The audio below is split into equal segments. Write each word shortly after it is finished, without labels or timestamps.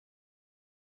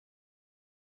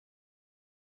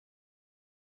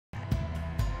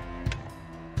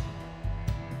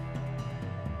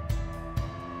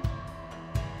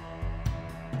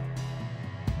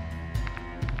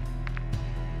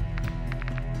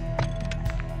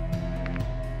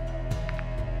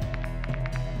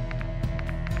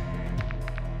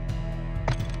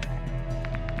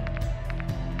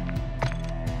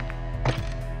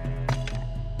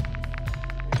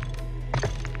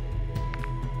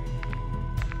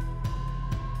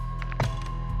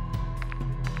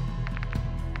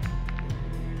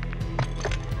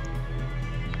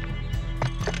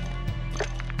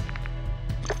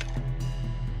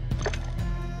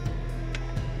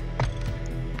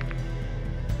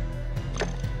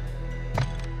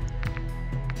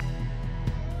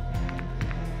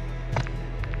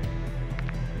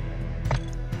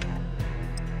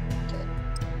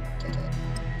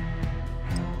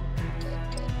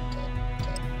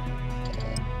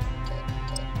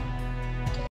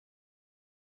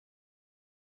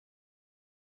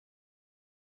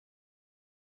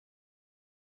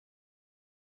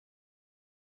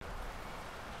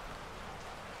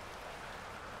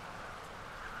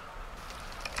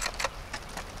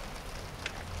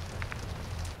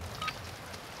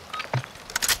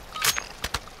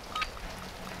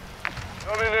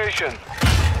position.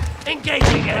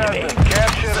 Engaging enemy.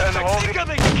 Capture and hold it.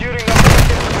 Securing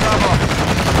objective Bravo.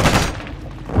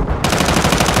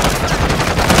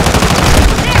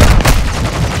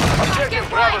 Objective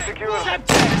Bravo secure. We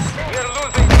are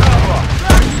losing Bravo.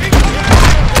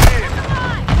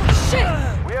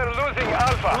 We are losing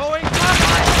Alpha.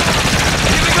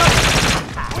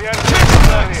 We are taking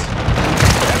Charlie.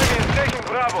 Enemy is taking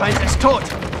Bravo. It's taut.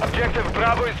 Objective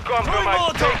Bravo is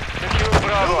compromised. Take secure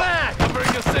Bravo.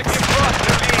 Covering your six. We've lost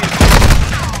the lead.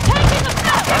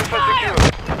 Alpha secure.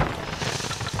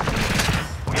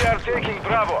 We are taking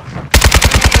Bravo.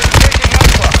 Enemy is taking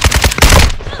Alpha.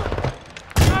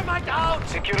 Out.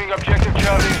 Securing objective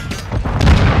Charlie.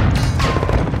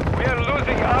 We are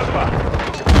losing Alpha.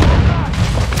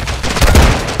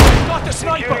 Got the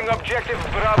sniper. Securing objective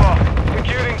Bravo.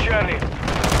 Securing Charlie.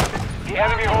 The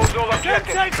enemy holds all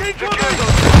objectives. Secure those.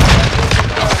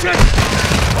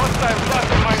 Hostile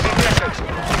cluster mine detected.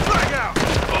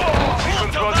 We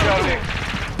control Charlie.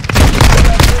 We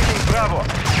are taking Bravo.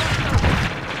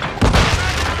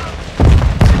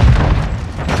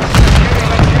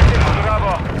 Securing objective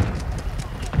Bravo.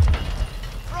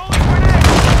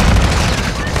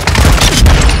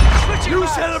 You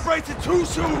celebrated too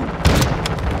soon!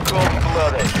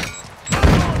 Cold-blooded.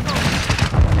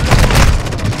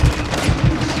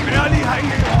 Barely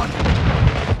hanging on!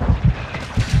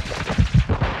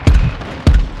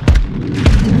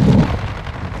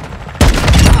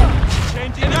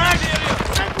 Changing area!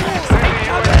 Friendly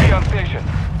UAV on station.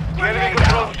 The enemy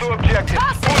controls 2 objectives.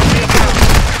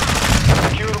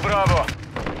 Secure Bravo.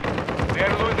 We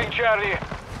are losing Charlie.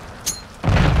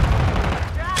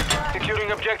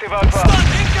 Securing objective Alpha.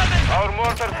 Our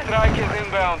mortar strike is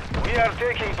inbound. We are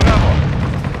taking Bravo.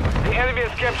 The enemy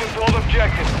has captured all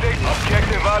objectives. Take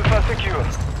objective Alpha secure.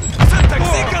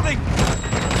 Incoming!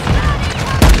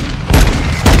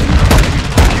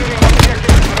 Securing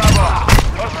objective Bravo.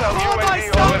 Hostile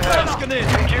UAV overhead.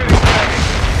 Securing Charlie.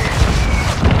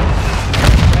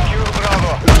 Secure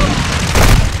Bravo.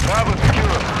 Bravo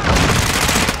secure.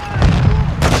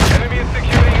 Enemy is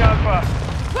securing Alpha.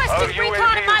 Our Requesting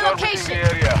recon at my location. The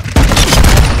area.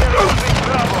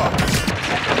 Bravo.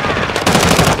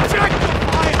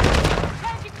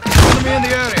 Enemy in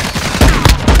the area.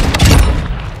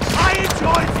 I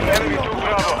enjoy The enemy took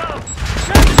Bravo.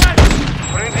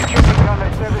 Friendly Cupid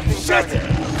gunner servicing target.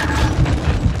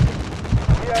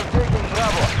 We are taking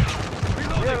Bravo.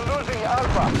 We are losing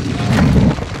Alpha.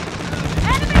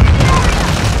 Enemy in the area.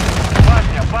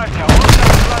 Bashня.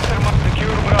 Hostile cluster must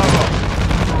secure Bravo.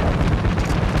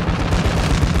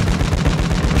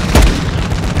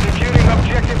 Securing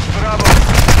objective Bravo.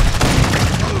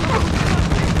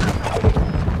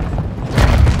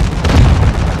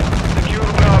 Secure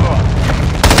Bravo.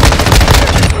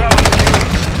 Bravo secure.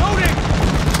 Loading!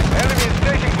 Enemy is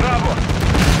taking Bravo.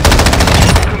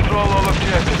 Control all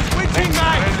objectives. Switching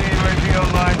back! Friendly UAV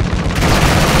online.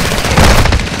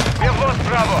 We have lost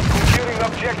Bravo. Securing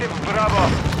objective Bravo.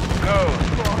 Go.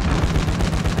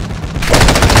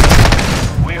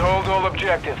 We hold all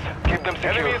objectives. Keep them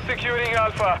secure. Enemy is securing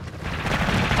Alpha.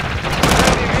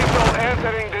 Friendly vehicle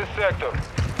entering this sector.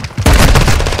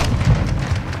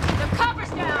 The cover's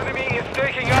down. Enemy is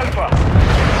taking Alpha.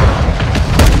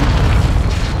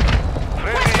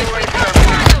 Friendly UAV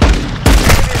terminated.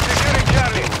 Enemy is securing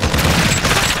Charlie.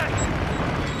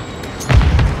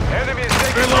 Enemy is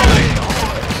taking Charlie.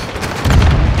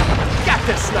 Got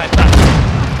this sniper!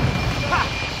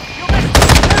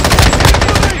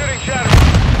 Securing Charlie.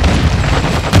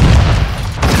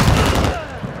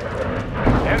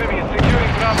 Enemy is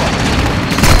securing Bravo.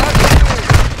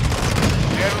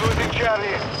 We are losing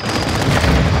Charlie.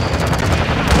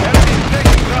 Enemy is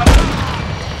taking Bravo.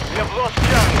 We have lost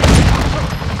Charlie.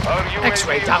 Our UAV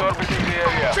X-ray is down. orbiting the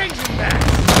area. Changing back!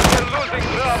 We are losing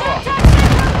Bravo.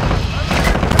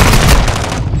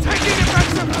 Taking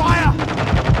defensive fire!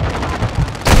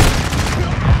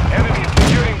 Enemy is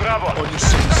securing Bravo. On your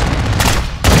six.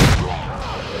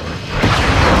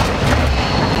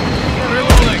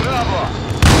 Reloading! Bravo.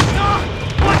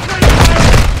 What's the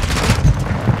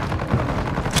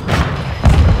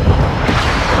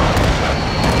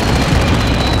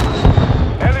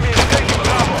Enemy is taking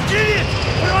Bravo. Idiot!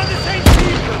 We're on the same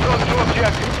team! Control 2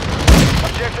 objectives.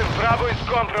 Objective Bravo is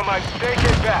compromised. Take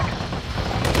it back.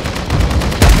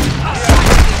 We are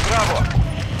taking Bravo.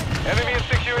 Enemy is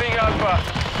securing Alpha.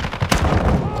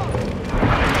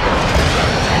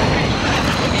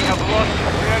 We have lost.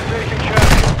 We are taking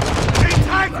Charlie. He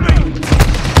tagged me!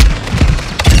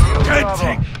 Can't Bravo.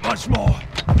 take much more.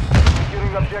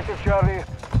 Securing objective Charlie.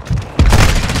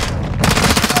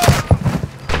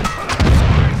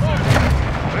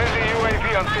 Friendly UAV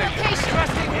on station.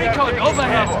 We are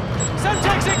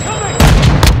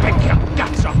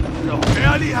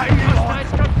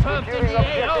confirmed in Securing the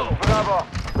AO. objective Bravo.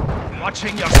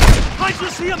 Watching your... I shall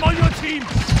see him on your team!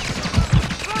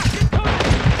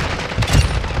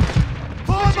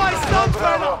 For my son,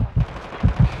 fella!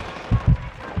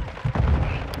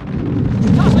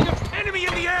 Enemy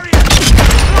in the area!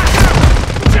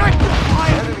 Check the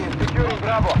fire! Enemy is securing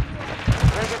Bravo.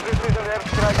 Ready precision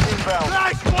airstrike inbound.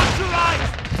 Flash, watch your eyes!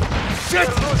 Shit!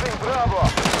 We're losing Bravo.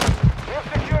 We've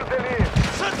secured the lead.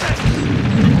 Sunset!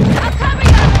 I'm coming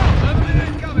up!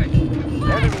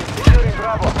 Enemy is securing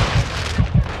Bravo.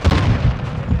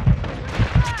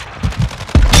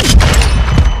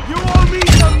 You owe me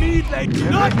some meat, lady!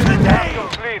 Not today!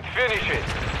 Complete. Finish it.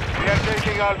 We are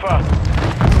taking Alpha.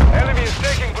 Enemy is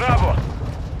taking Bravo.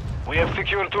 We have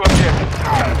secured 2 objectives.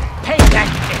 Hey, that...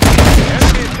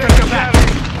 Enemy is taking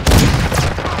Charlie.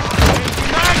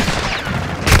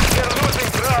 We're losing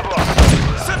Bravo.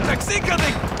 Syntax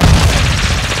incoming!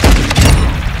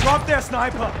 Drop their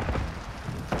sniper!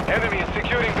 Enemy is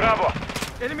securing Bravo.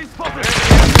 Enemy spotted!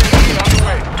 Enemy on the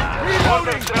way.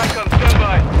 Reloading! Strike on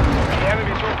standby.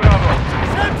 Enemy 2 Bravo.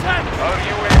 Syntax! Our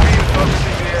UAV is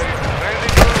orbiting the area. Friendly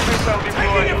cruise missile Taking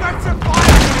deployed. effective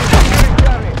fire!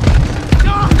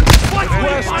 Ah! What's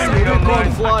Enemy with is my UAV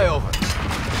online. flyover.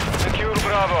 Secure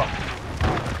Bravo.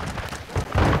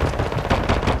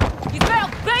 You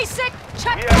failed basic?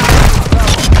 Check We that! are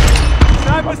Bravo.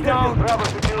 Sniper's down! Bravo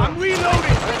secure. I'm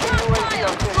reloading! UAV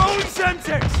on station. Throwing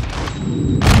Semtex!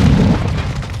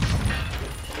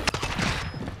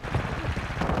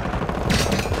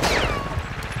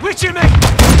 Witcher me!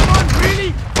 Come on,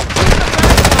 really?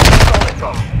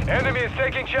 Enemy is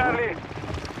taking Charlie.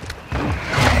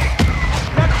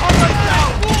 That combat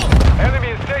down! Enemy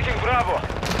is taking Bravo.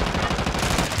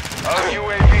 Our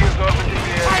UAV is orbiting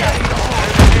the area.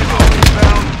 Enemy is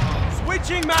inbound.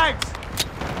 Switching mags!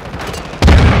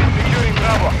 Enemy is securing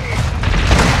Bravo.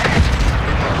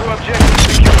 2 objectives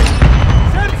secured.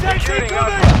 Semtex Securing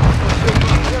incoming! Alpha.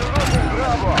 We're losing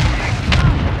Bravo.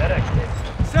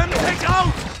 Semtex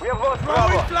out! We have lost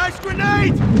Throwing Bravo. flash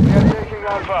grenade! We are taking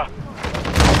Alpha.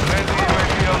 Friendly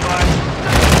UAV online.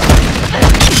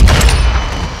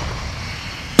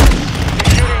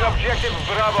 Securing objective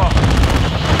Bravo.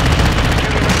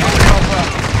 Securing objective Alpha.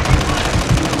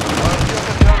 Our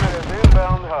filter terminal is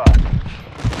inbound hard.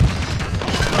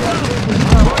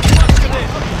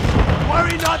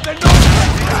 Worry not, they're not!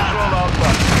 Control Alpha.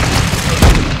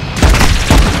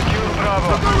 Secure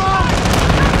Bravo. Around!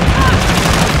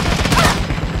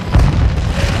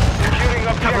 Securing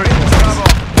objective Bravo.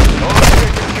 All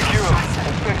objectives secure.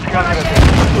 Expect counterattack.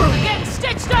 We're getting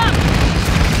stitched up!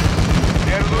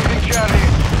 We are losing Charlie.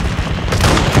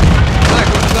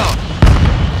 Backwards up.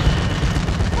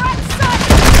 Right side!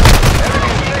 Enemy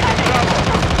is taking Bravo.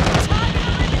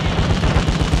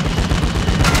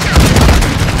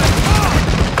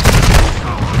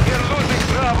 We are losing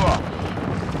Bravo.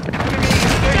 Enemy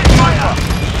is taking Alpha.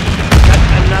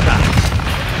 Another.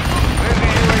 Friendly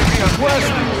UAV on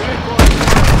station.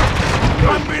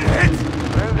 I'm being hit!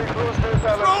 Friendly cruise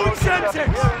missile Throwing approaching us. Semtex.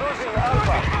 We are losing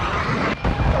Alpha.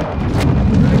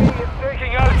 Enemy is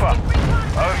taking Alpha.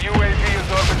 Our UAV is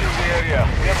orbiting the area.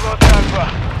 We have lost Alpha.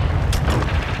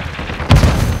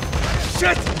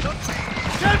 Shit!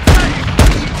 Semtex!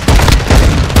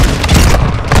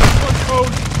 What's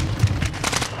code?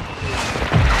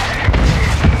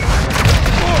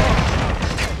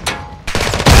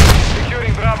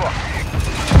 Securing Bravo.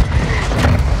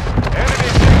 Enemy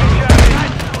is taking Charlie.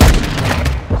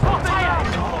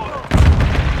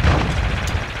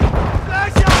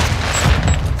 Flash out!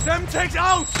 Semtex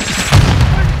out!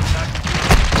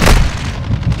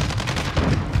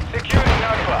 Securing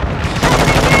Alpha.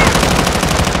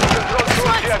 Control This to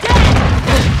one's objective.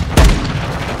 dead!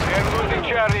 We are losing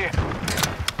Charlie.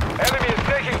 Enemy is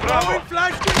taking Bravo. Throwing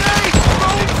flash grenade!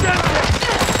 Throwing Semtex!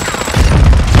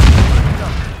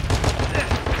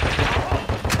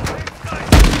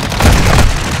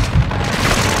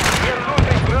 We are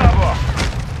losing Bravo.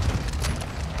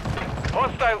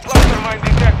 Hostile cluster mine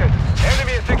detected.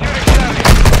 Enemy is securing Charlie.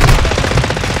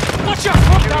 Watch your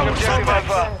foot Securing down, objective Semtex!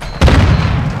 Alpha.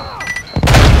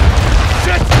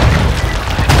 Shit!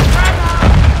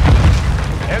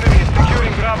 Enemy is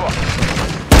securing Bravo.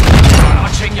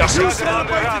 Watching your... You Got them on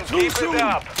the celebrated run. too Keep soon! it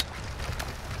up.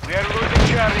 We are losing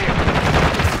Charlie.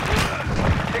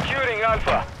 Securing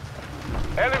Alpha.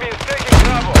 Enemy is taking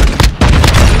Bravo.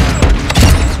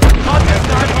 Not this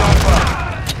Taking sniper! Alpha.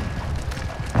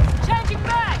 Changing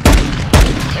back!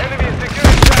 Enemy is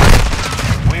securing Charlie.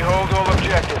 We hold all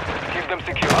objectives. Keep them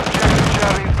secure. Objective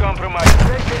Charlie is compromised.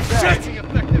 Take it back. Shit!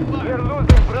 We are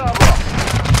losing Bravo.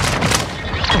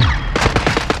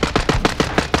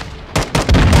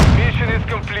 Mission is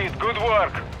complete. Good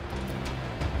work.